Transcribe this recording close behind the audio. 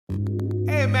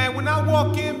Hey man, when I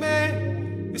walk in,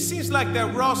 man, it seems like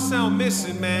that raw sound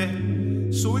missing,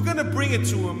 man. So we're gonna bring it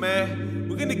to him, man.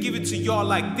 We're gonna give it to y'all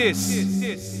like this.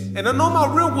 And I know my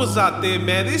real ones out there,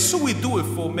 man. This is who we do it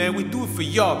for, man. We do it for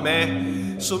y'all,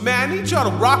 man. So man, I need y'all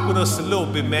to rock with us a little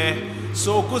bit, man.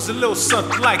 So it goes a little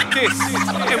something like this.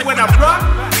 And when I rock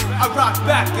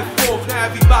back and forth. Now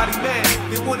everybody, man,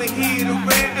 they wanna hear the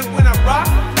rant. And when I rock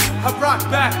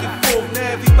back and forth. Now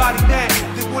everybody, man,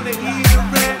 they wanna hear the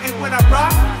rant. And when I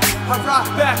rock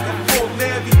back and forth.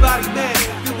 Now everybody, man,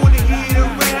 they wanna hear the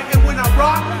rant. And when I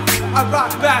rock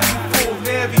back and forth.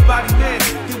 Now everybody, man,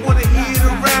 they wanna hear the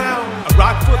round. I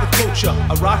rock for the culture,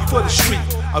 I rock for the street,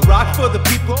 I rock for the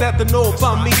people that don't know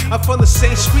about me. I'm from the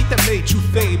same street that made you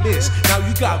famous. Now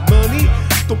you got money,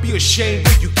 don't be ashamed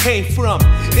where you came from.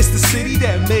 It's the city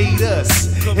that made us.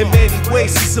 In many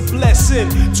ways, it's a blessing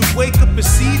to wake up and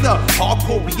see the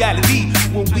hardcore reality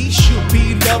when we should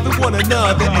be loving one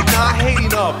another and not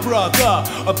hating our brother.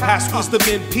 A past wisdom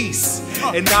in peace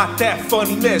and not that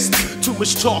funny mess. Too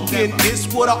much talking is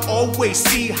what I always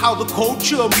see. How the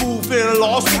culture moving,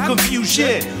 lost in confusion.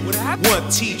 One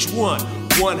teach one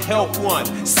help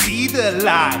one, see the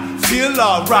light, feel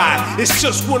alright. It's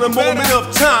just one moment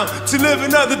of time to live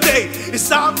another day. It's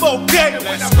I'm okay.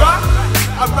 When I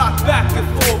rock back and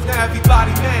forth. Now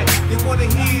everybody, man, they wanna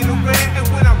hear the rant. And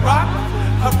when I rock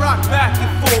back and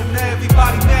forth. Now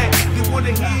everybody, man, they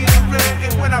wanna hear the rant.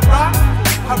 And when I rock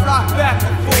back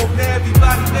and forth. Now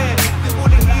everybody, man, they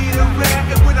wanna hear the rant.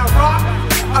 And when I rock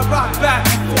back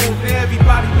and forth. Now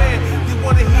everybody, man, they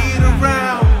wanna hear the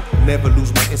round. Never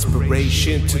lose my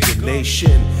inspiration to the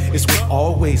nation. It's what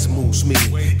always moves me.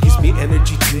 Gives me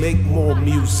energy to make more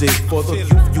music. For the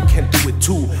youth, you can do it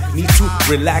too. Need to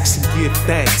relax and give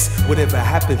thanks. Whatever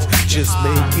happens, just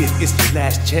make it. It's your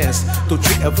last chance. Don't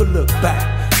you ever look back,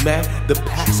 man. The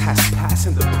past has passed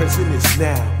and the present is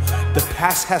now. The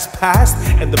past has passed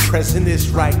and the present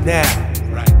is right now.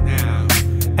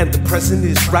 And the present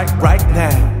is right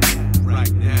now.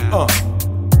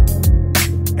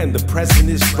 And the present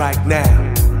is right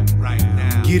now.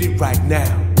 Get it right now.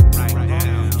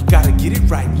 You gotta get it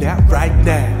right now,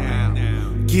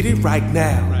 Get it right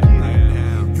now.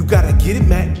 You gotta get it,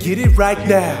 man, get it right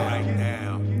now.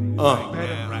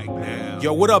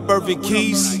 Yo, what up, Irvin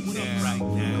Keys?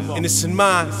 Innocent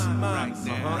Minds.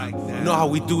 You know how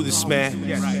we do this, man.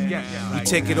 We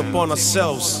take it upon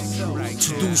ourselves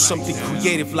to do something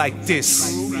creative like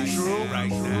this.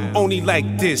 Only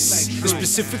like this,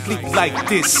 specifically like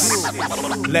this.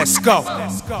 Let's go.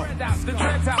 The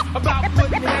trends out about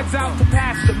putting heads out to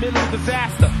pass the middle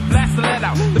disaster. Blast the let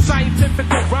out. The scientific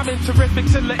rhyming terrific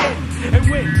till the end. And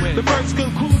when the birds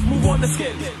can cool, move on the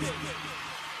skin.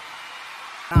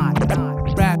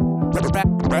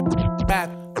 Rap.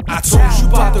 I told you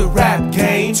about the rap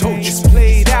game. It's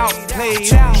played out. I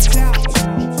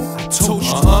told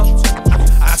you.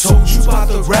 I told you about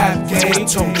the rap game.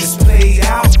 It's played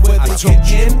out, whether you're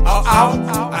in or out.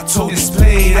 I told you it's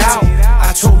played out.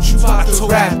 I told you about the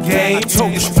rap game.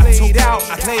 It's played out.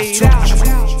 I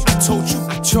told you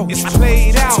it's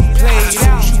played out. I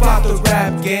told you about the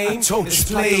rap game. It's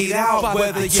played out,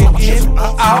 whether you're in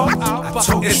or out. I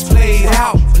told you it's played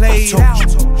out.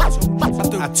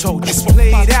 I told you it's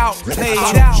played out. I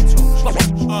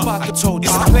told you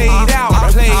it's played out.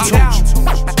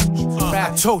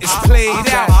 I told you it's played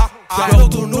out. I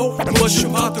don't know much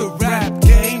about the rap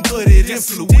game, but it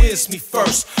influenced me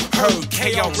first. Heard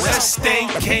KRS, Stain,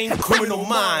 Kane, Criminal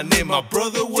Mind, and my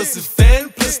brother was a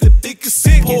fan, plus the biggest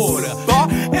supporter.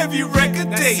 Bought every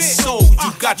record they sold.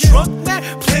 You got drunk, man,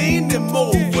 playing them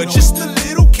over. Just a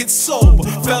little kid sober.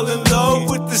 Fell in love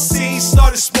with the scene,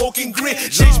 started smoking grit.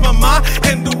 Changed my mind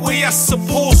and the way I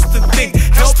supposed to think.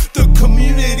 Help the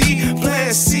community,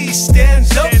 plant seeds,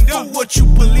 stand up for what you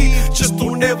believe. Just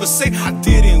don't ever say I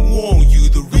didn't warn you.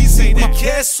 The reason they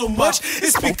care so much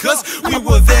is because we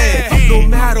were there. No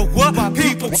matter what,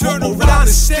 people turn around and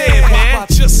stare, man.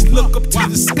 Just look up to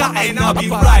the sky and I'll be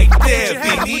right there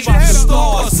beneath the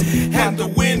stars. And the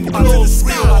wind blows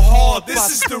real hard. This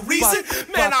is the reason,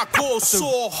 man, I go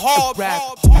so hard.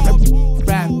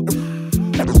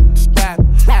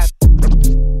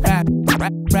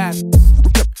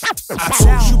 I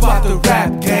told you about the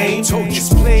rap game. It's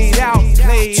played out.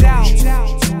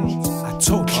 I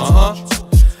told you.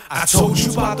 I told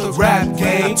you about the rap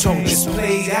game. It's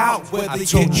played out, whether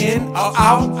you're in or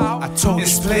out. I told you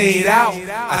it's played out.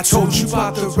 I told you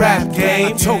about the rap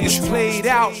game. It's played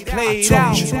out.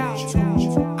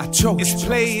 I told you it's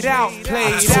played out.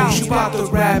 I told you about the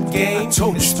rap game.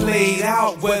 It's played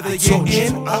out, whether you're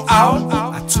in or out.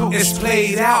 I told you it's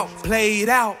played out.